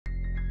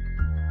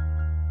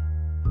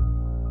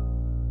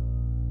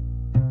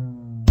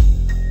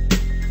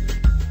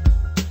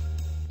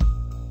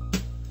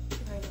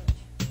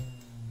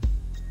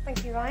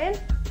you, Ryan.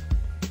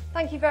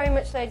 Thank you very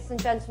much, ladies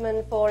and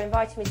gentlemen, for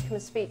inviting me to come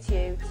and speak to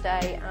you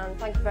today, and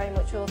thank you very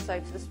much also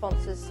to the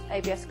sponsors,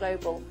 ABS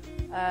Global,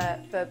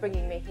 for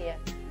bringing me here.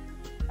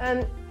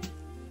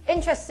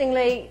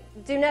 Interestingly,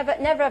 never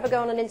ever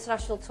go on an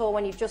international tour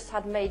when you've just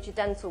had major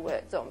dental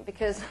work done,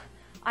 because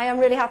I am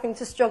really having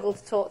to struggle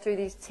to talk through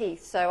these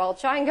teeth, so I'll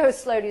try and go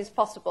as slowly as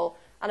possible,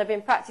 and I've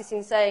been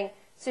practicing saying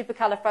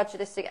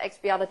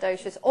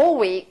supercalifragilisticexpialidocious all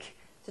week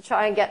to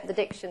try and get the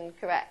diction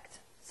correct.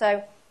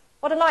 So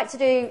what I'd like to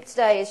do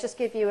today is just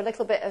give you a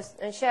little bit of,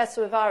 and share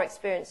some of our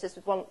experiences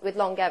with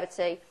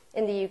longevity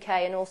in the UK,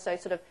 and also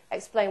sort of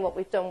explain what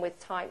we've done with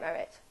time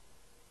merit.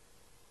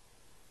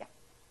 Yeah.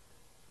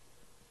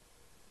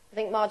 I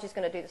think Margie's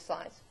going to do the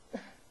slides.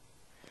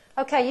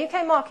 Okay,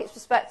 UK markets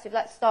perspective,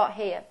 let's start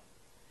here.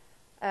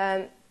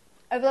 Over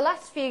the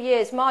last few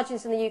years,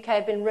 margins in the UK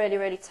have been really,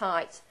 really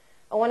tight.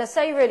 And when I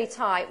say really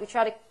tight, we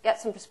try to get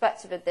some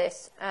perspective of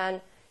this.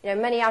 And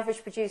many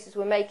average producers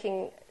were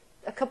making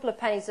a couple of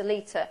pennies a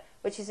litre,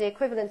 which is the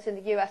equivalent in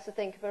the US, I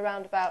think, of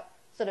around about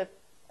sort of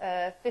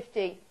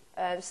 50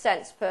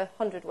 cents per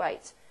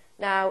hundredweight.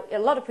 Now, a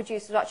lot of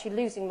producers are actually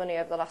losing money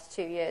over the last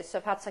 2 years, so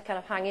I've had to kind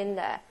of hang in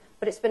there.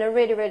 But it's been a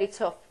really, really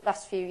tough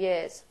last few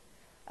years.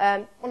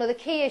 One of the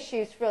key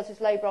issues for us is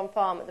labour on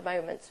farm at the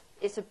moment.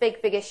 It's a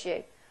big, big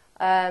issue.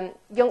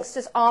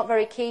 Youngsters aren't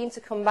very keen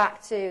to come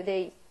back to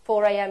the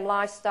 4 a.m.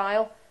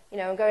 lifestyle,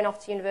 and going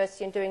off to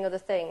university and doing other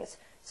things.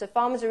 So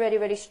farmers are really,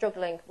 really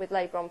struggling with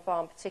labour on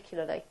farm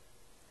particularly.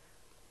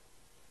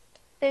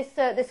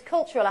 This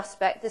cultural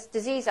aspect, this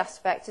disease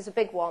aspect is a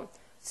big one.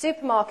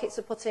 Supermarkets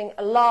are putting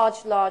a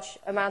large, large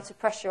amount of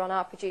pressure on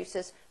our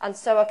producers, and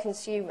so are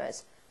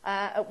consumers.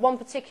 One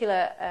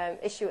particular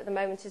issue at the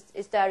moment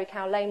is dairy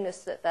cow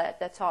lameness that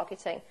they're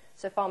targeting.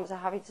 So farmers are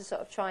having to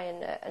sort of try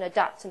and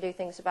adapt and do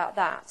things about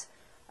that.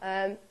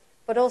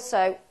 But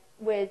also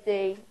with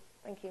the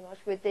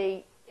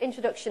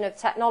introduction of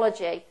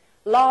technology,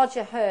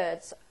 larger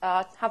herds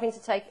are having to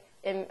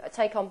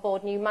take on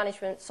board new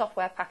management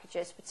software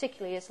packages,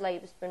 particularly as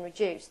labour's been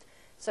reduced.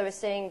 So we're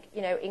seeing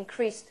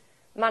increased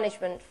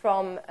management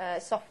from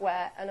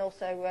software and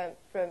also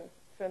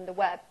from the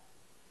web.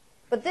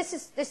 But this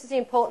is the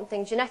important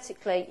thing.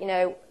 Genetically,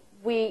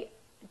 we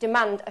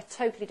demand a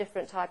totally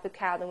different type of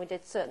cow than we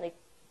did certainly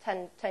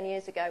 10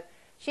 years ago.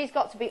 She's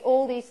got to be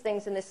all these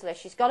things in this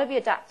list. She's got to be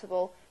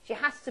adaptable. She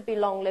has to be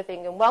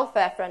long-living and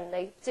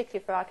welfare-friendly,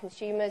 particularly for our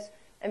consumers.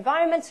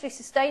 Environmentally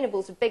sustainable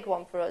is a big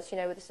one for us,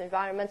 with this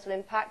environmental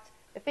impact.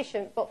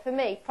 Efficient, but for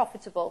me,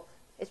 profitable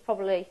is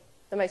probably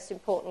the most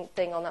important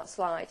thing on that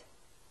slide.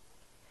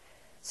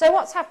 So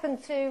what's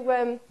happened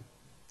to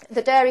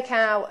the dairy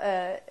cow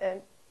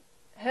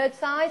herd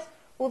size?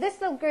 Well, this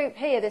little group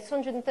here, this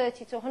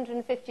 130 to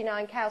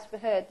 159 cows per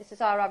herd, this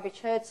is our average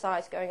herd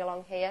size going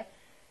along here.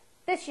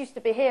 This used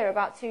to be here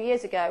about 2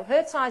 years ago.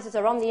 Herd sizes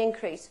are on the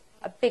increase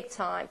a big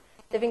time.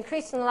 They've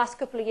increased in the last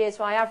couple of years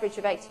by an average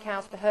of 80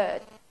 cows per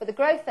herd. But the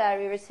growth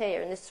area is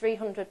here, and there's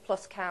 300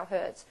 plus cow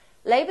herds.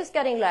 Labour's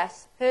getting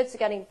less, herds are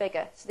getting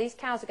bigger. So these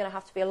cows are going to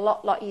have to be a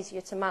lot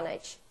easier to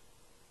manage.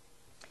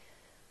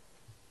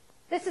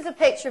 This is a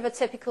picture of a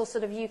typical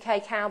sort of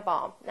UK cow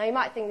barn. Now you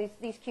might think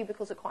these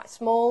cubicles are quite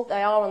small.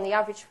 They are on the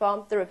average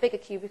farm. There are bigger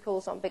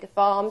cubicles on bigger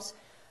farms.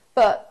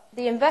 But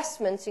the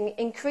investment in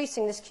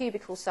increasing this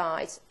cubicle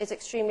size is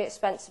extremely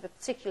expensive,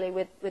 particularly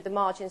with the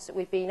margins that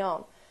we've been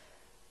on.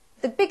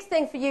 The big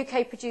thing for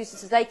UK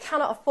producers is they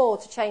cannot afford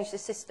to change the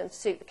system to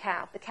suit the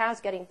cow. The cow's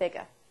getting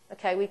bigger.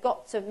 Okay, we've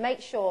got to make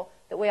sure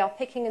that we are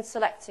picking and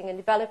selecting and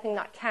developing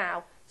that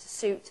cow to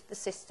suit the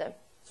system.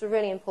 It's a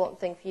really important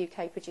thing for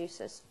UK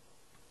producers.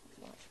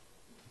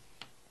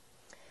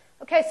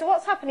 Okay, so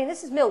what's happening?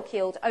 This is milk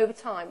yield over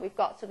time. We've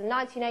got sort of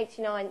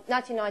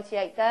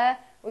 1998 there,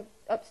 we're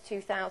up to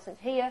 2000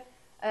 here.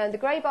 The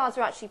grey bars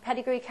are actually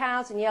pedigree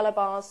cows, and yellow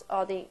bars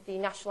are the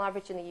national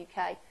average in the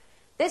UK.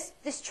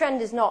 This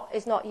trend is not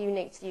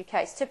unique to the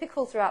UK. It's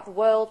typical throughout the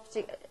world,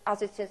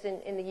 as it is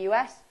in the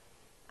US.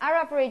 Our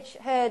average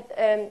herd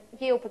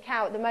yield per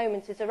cow at the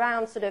moment is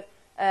around sort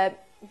of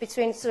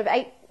between sort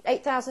of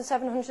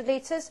 8,700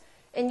 litres.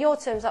 In your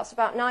terms, that's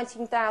about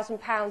 19,000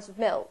 pounds of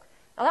milk.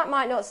 Now, that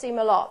might not seem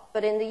a lot,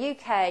 but in the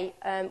UK,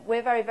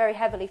 we're very, very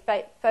heavily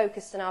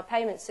focused in our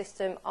payment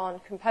system on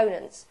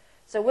components.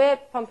 So we're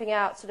pumping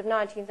out sort of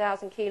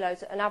 19,000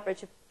 kilos at an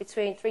average of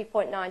between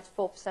 3.9 to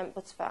 4%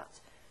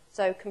 butterfat.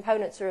 So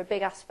components are a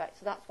big aspect.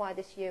 So that's why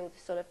this yield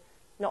is sort of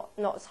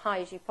not as high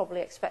as you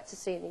probably expect to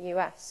see in the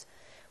US.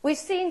 We've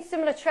seen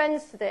similar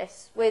trends to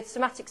this with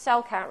somatic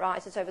cell count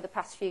rises over the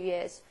past few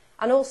years.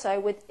 And also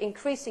with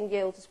increasing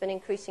yield has been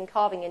increasing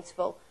calving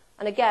interval.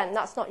 And again,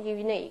 that's not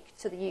unique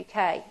to the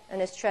UK, and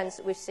there's trends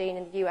that we've seen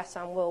in the US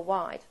and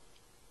worldwide.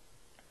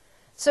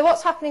 So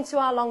what's happening to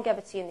our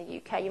longevity in the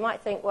UK? You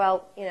might think,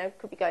 well,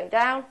 could be going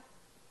down.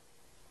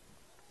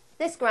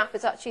 This graph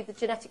is actually the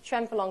genetic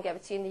trend for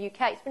longevity in the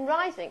UK. It's been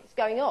rising, it's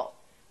going up.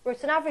 We're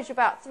at an average of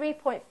about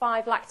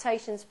 3.5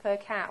 lactations per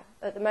cow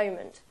at the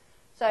moment.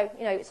 So,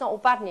 it's not all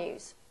bad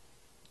news.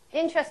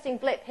 Interesting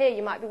blip here,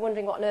 you might be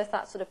wondering what on earth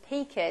that sort of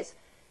peak is.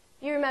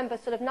 you remember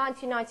sort of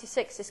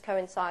 1996 this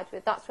coincides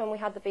with, that's when we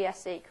had the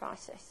BSE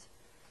crisis.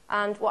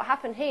 And what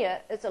happened here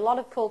is a lot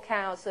of cull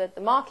cows, the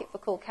market for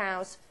cull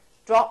cows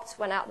dropped,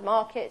 went out of the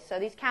market, so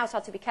these cows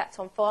had to be kept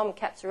on farm and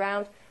kept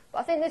around. But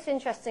I think this,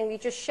 interestingly,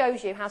 just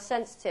shows you how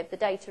sensitive the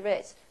data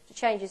is to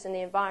changes in the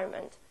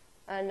environment.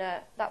 And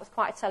that was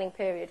quite a telling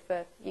period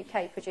for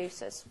UK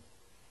producers.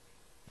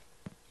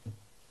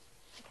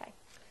 Okay.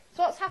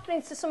 So what's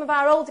happening to some of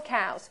our older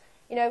cows?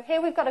 You know,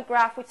 here we've got a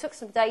graph. We took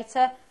some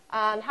data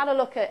and had a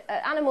look at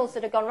animals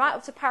that have gone right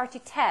up to parity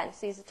 10.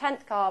 So these are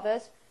 10th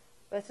calvers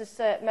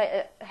versus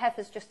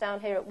heifers just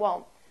down here at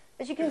 1.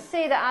 As you can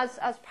see that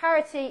as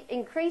parity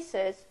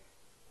increases,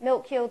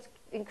 milk yield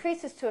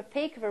increases to a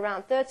peak of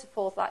around 3rd to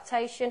 4th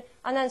lactation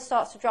and then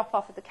starts to drop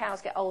off as the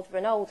cows get older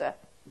and older.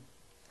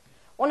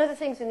 One of the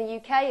things in the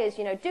UK is,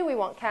 you know, do we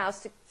want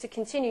cows to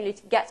continually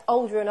get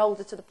older and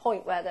older to the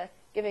point where they're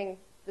giving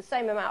the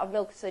same amount of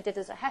milk as they did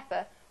as a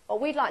heifer?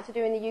 What we'd like to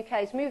do in the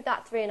UK is move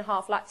that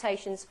 3.5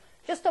 lactations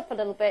just up a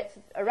little bit,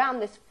 around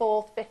this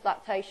 4th, 5th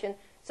lactation,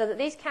 so that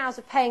these cows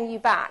are paying you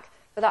back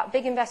for that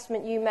big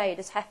investment you made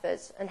as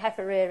heifers and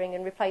heifer rearing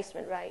and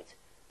replacement rate.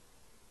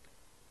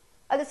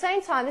 At the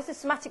same time, this is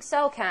somatic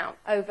cell count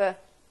over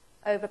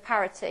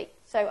parity.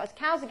 So as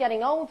cows are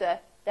getting older,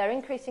 they're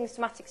increasing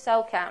somatic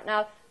cell count.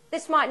 Now,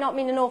 this might not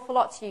mean an awful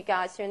lot to you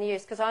guys here in the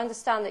US, because I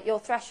understand that your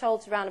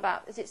threshold's around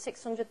about, is it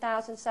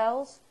 600,000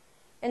 cells?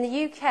 In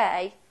the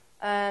UK,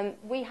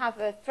 we have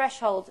a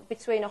threshold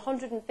between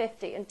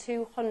 150 and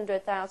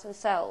 200,000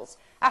 cells,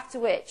 after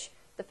which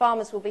the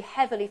farmers will be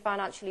heavily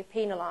financially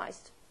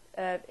penalised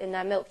in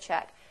their milk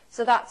check.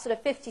 So that sort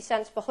of 50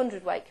 cents per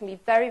hundredweight can be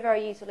very,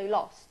 very easily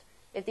lost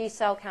if these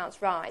cell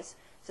counts rise.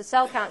 So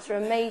cell counts are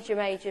a major,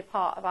 major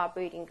part of our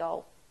breeding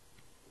goal.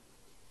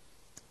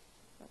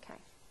 Okay.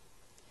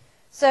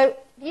 So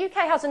the UK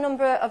has a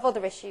number of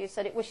other issues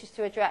that it wishes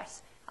to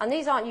address, and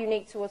these aren't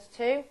unique to us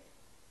too.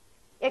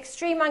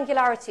 Extreme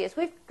angularity. As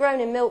we've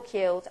grown in milk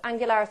yield,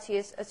 angularity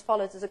is as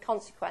follows as a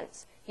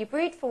consequence. You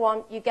breed for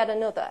one, you get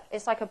another.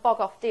 It's like a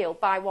bog-off deal,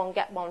 buy one,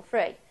 get one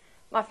free.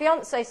 My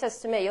fiancé says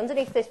to me,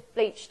 underneath this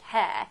bleached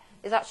hair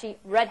is actually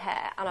red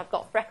hair, and I've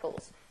got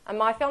freckles. And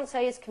my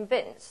fiancé is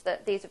convinced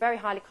that these are very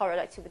highly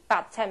correlated with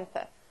bad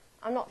temper.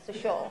 I'm not so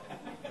sure.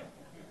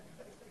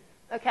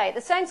 Okay, at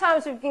the same time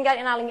as we've been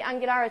getting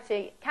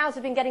angularity, cows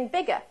have been getting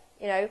bigger.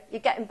 You know,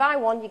 you're getting buy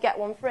one, you get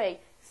one free.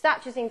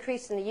 Stature's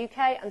increased in the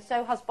UK, and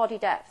so has body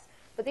depth.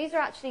 But these are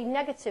actually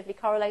negatively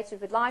correlated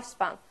with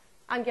lifespan.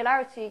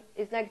 Angularity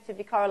is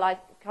negatively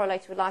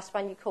correlated with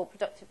lifespan, you call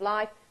productive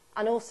life,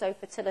 and also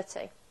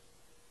fertility.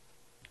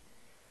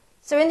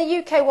 So in the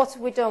UK, what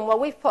have we done? Well,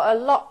 we've put a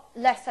lot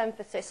less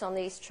emphasis on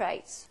these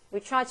traits.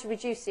 We've tried to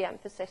reduce the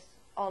emphasis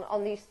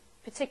on these,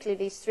 particularly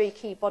these 3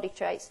 key body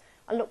traits,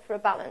 and look for a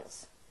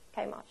balance.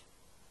 Okay, Marge.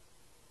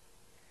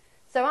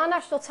 So our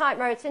National Type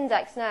Merit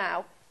Index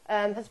now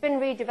has been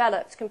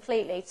redeveloped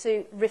completely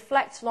to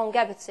reflect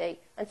longevity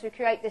and to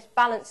create this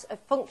balance of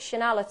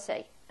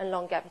functionality and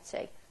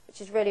longevity, which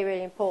is really,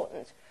 really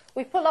important.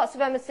 We've put lots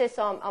of emphasis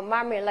on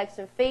mammary and legs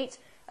and feet.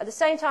 At the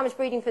same time as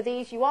breeding for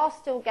these, you are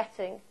still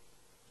getting...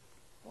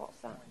 What's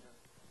that?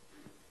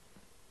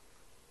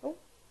 Oh,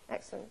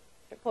 excellent.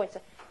 Good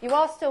pointer. You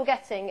are still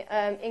getting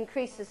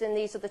increases in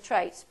these other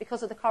traits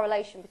because of the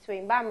correlation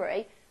between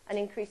mammary and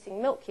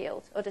increasing milk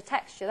yield, udder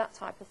texture, that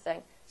type of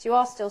thing. So you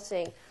are still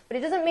seeing. But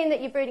it doesn't mean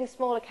that you're breeding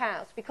smaller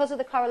cows. Because of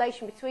the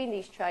correlation between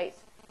these traits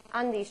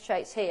and these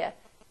traits here,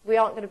 we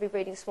aren't going to be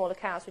breeding smaller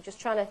cows. We're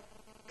just trying to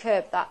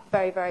curb that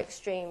very, very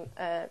extreme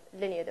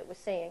linear that we're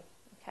seeing.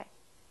 Okay.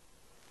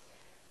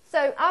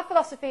 So our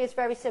philosophy is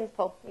very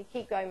simple. We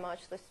keep going,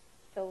 Marge. This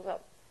fills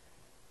up.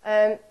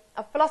 Our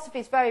philosophy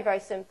is very, very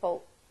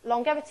simple.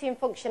 Longevity and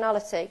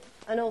functionality,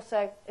 and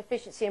also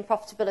efficiency and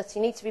profitability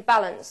need to be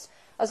balanced.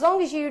 As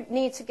long as you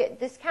need to get,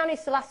 this cow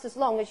needs to last as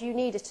long as you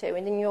need her to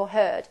in your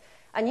herd.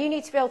 And you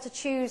need to be able to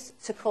choose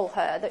to cull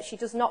her, that she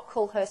does not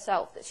cull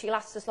herself, that she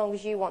lasts as long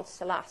as you want her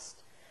to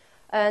last.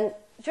 And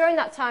during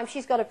that time,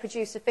 she's got to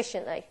produce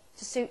efficiently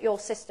to suit your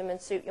system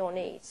and suit your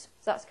needs.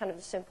 So that's kind of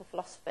the simple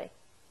philosophy.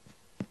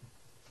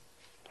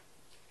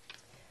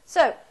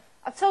 So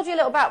I've told you a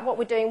little about what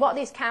we're doing, what are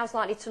these cows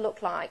likely to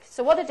look like.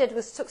 So what I did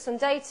was took some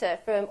data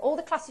from all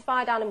the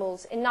classified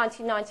animals in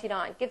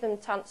 1999, give them a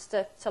chance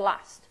to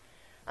last.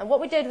 And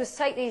what we did was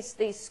take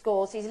these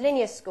scores, these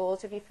linear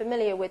scores, if you're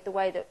familiar with the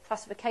way that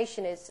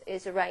classification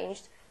is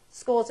arranged.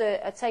 Scores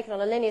are taken on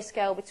a linear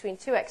scale between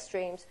 2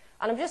 extremes.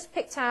 And I've just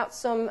picked out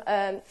some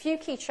few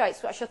key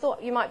traits which I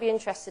thought you might be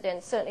interested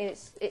in. Certainly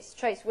it's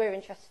traits we're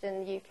interested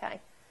in the UK.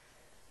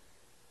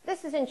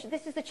 This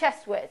is the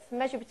chest width,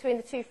 measured between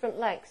the 2 front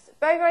legs.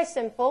 Very, very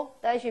simple.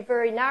 There's your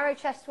very narrow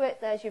chest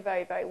width. There's your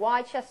very, very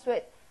wide chest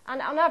width.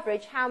 And on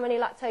average, how many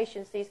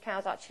lactations these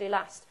cows actually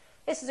last.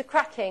 This is a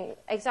cracking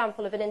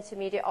example of an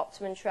intermediate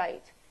optimum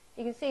trait.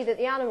 You can see that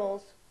the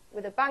animals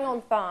with a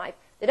bang-on 5,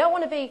 they don't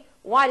want to be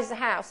wide as a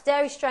house.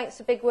 Dairy strength's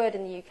a big word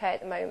in the UK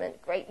at the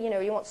moment. Great, you know,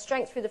 you want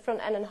strength through the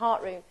front end and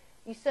heart room.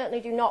 You certainly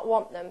do not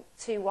want them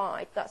too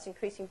wide. That's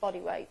increasing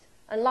body weight.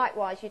 And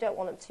likewise, you don't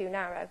want them too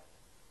narrow.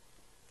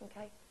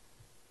 Okay.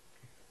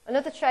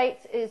 Another trait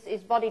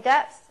is body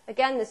depth.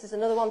 Again, this is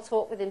another one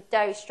taught within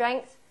dairy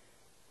strength.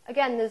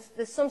 Again,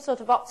 there's some sort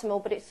of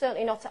optimal, but it's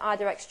certainly not at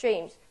either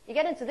extremes. You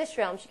get into this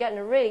realm, you're getting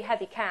a really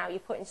heavy cow, you're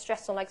putting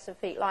stress on legs and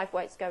feet, live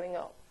weight's going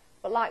up.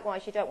 But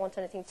likewise, you don't want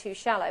anything too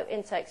shallow.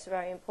 Intakes are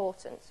very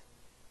important.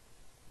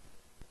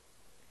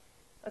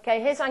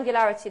 Okay, here's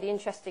angularity, the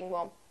interesting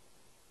one.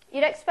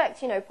 You'd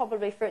expect,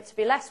 probably for it to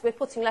be less. We're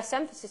putting less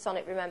emphasis on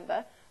it,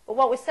 remember. But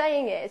what we're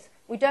saying is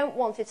we don't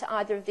want it at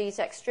either of these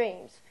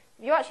extremes.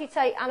 If you actually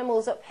take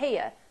animals up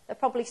here, they're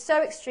probably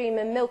so extreme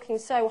and milking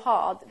so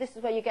hard that this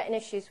is where you're getting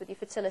issues with your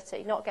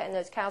fertility, not getting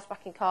those cows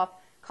back in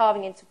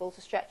calving intervals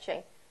or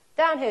stretching.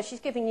 Down here, she's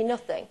giving you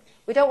nothing.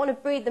 We don't want to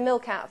breed the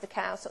milk out of the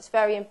cows. That's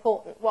very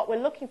important. What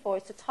we're looking for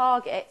is to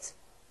target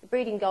the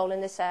breeding goal in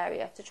this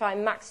area to try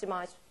and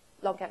maximise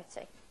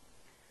longevity.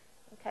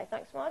 Okay,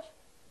 thanks, Marge.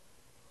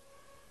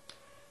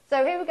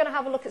 So here we're going to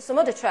have a look at some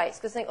udder traits,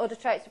 because I think udder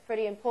traits are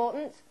pretty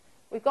important.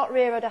 We've got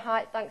rear udder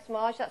height, thanks,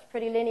 Marge. That's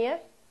pretty linear.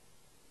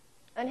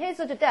 And here's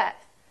udder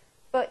depth.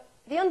 But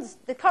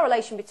the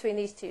correlation between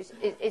these two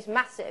is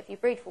massive. You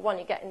breed for one,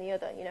 you're getting the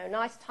other.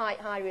 Nice, tight,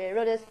 high rear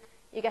udders.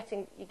 You're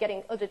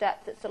getting udder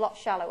depth that's a lot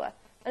shallower.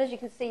 And as you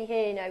can see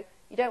here,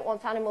 you don't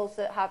want animals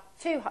that have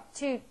too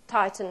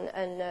tight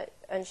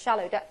and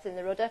shallow depth in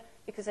the udder,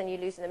 because then you're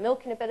losing the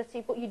milking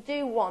ability. But you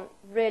do want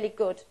really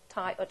good,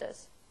 tight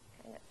udders.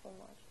 Okay, next one,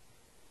 Marge.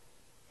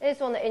 Here's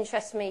one that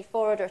interests me,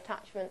 fore-udder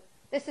attachment.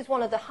 This is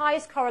one of the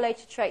highest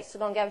correlated traits to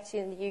longevity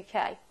in the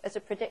UK as a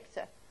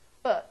predictor.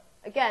 But,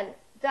 again,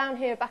 down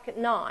here back at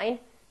 9,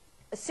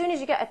 as soon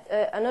as you get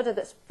an udder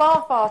that's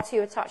far, far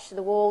too attached to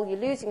the wall, you're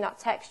losing that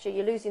texture,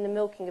 you're losing the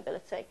milking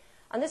ability.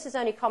 And this is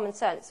only common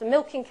sense. So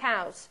milking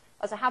cows,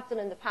 as I have done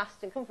in the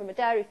past and come from a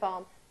dairy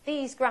farm,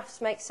 these graphs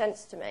make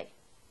sense to me.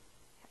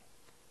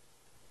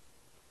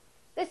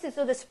 This is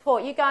udder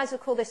support. You guys will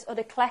call this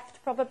udder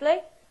cleft, probably.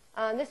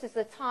 And this is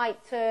the tight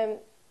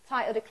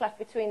udder cleft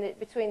between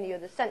the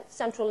udders,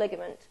 central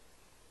ligament.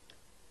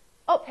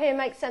 Up here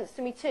makes sense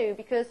to me too,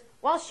 because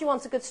whilst you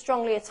want a good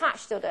strongly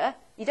attached udder,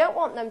 you don't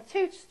want them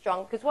too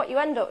strong, because what you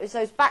end up is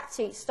those back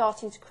teeth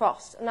starting to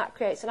cross, and that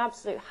creates an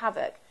absolute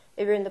havoc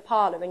if you're in the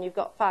parlour and you've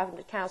got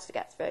 500 cows to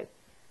get through.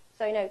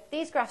 So,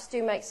 these graphs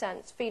do make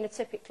sense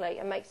phenotypically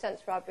and make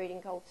sense for our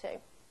breeding goal too.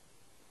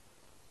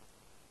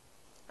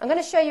 I'm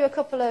going to show you a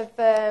couple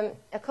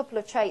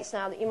of traits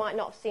now that you might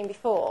not have seen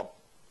before.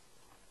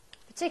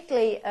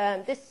 Particularly,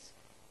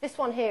 this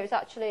one here is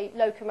actually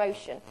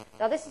locomotion.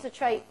 Now, this is a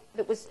trait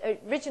that was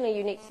originally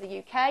unique to the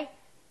UK.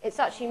 It's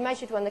actually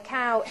measured when the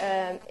cow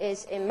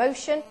is in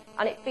motion,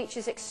 and it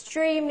features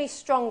extremely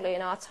strongly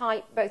in our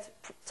both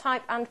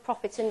type and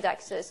profit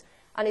indexes,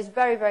 and is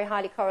very, very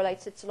highly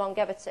correlated to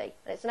longevity.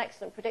 And it's an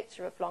excellent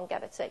predictor of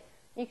longevity.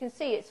 You can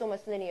see it's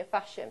almost linear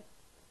fashion.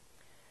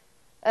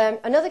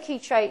 Another key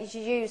trait is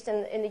used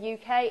in the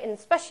UK, and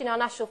especially in our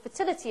National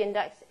Fertility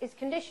Index, is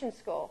condition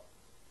score.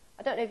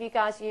 I don't know if you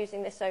guys are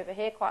using this over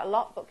here quite a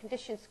lot, but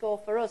condition score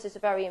for us is a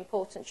very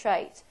important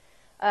trait.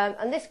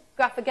 And this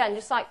graph, again,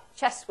 just like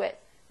chest width,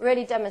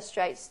 really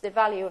demonstrates the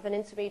value of an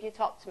intermediate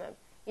optimum.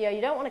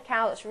 You don't want a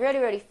cow that's really,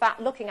 really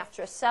fat looking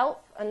after herself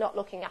and not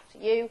looking after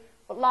you,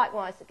 but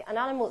likewise, an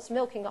animal that's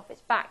milking off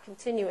its back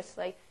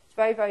continuously, it's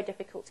very, very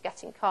difficult to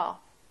get in calf.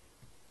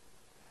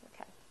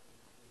 Okay.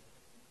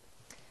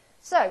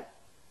 So,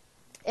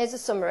 here's a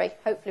summary.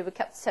 Hopefully we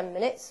kept 10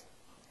 minutes.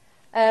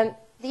 The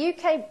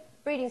UK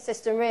breeding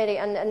system really,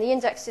 and the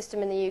index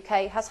system in the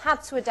UK has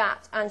had to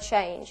adapt and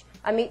change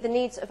and meet the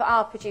needs of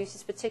our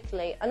producers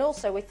particularly, and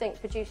also we think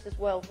producers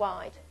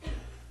worldwide.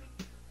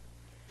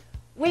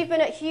 We've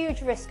been at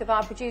huge risk of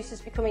our producers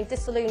becoming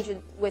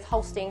disillusioned with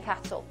Holstein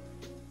cattle.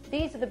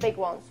 These are the big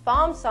ones.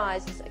 Farm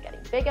sizes are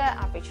getting bigger,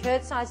 average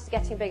herd size is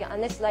getting bigger,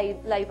 and this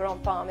labour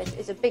on farm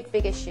is a big,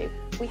 big issue.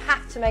 We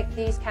have to make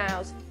these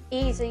cows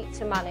easy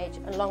to manage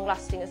and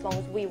long-lasting as long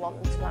as we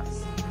want them to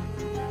last.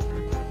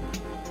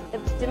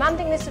 They're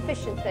demanding this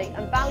efficiency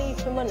and value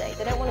for money.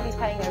 They don't want to be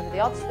paying over the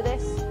odds for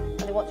this, and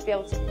they want to be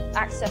able to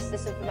access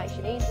this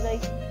information easily.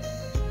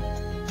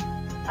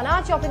 And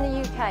our job in the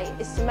UK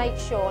is to make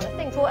sure, and I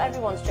think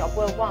everyone's job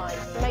worldwide,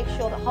 is to make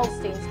sure that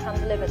Holsteins can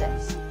deliver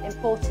this,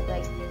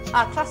 importantly.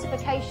 Our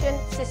classification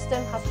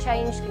system has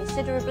changed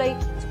considerably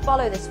to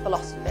follow this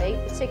philosophy,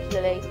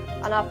 particularly,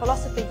 and our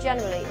philosophy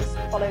generally is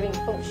following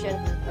function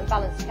and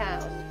balanced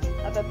cows,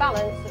 of a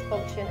balance of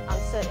function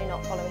and certainly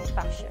not following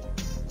fashion.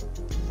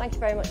 Thank you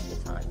very much for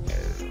your time.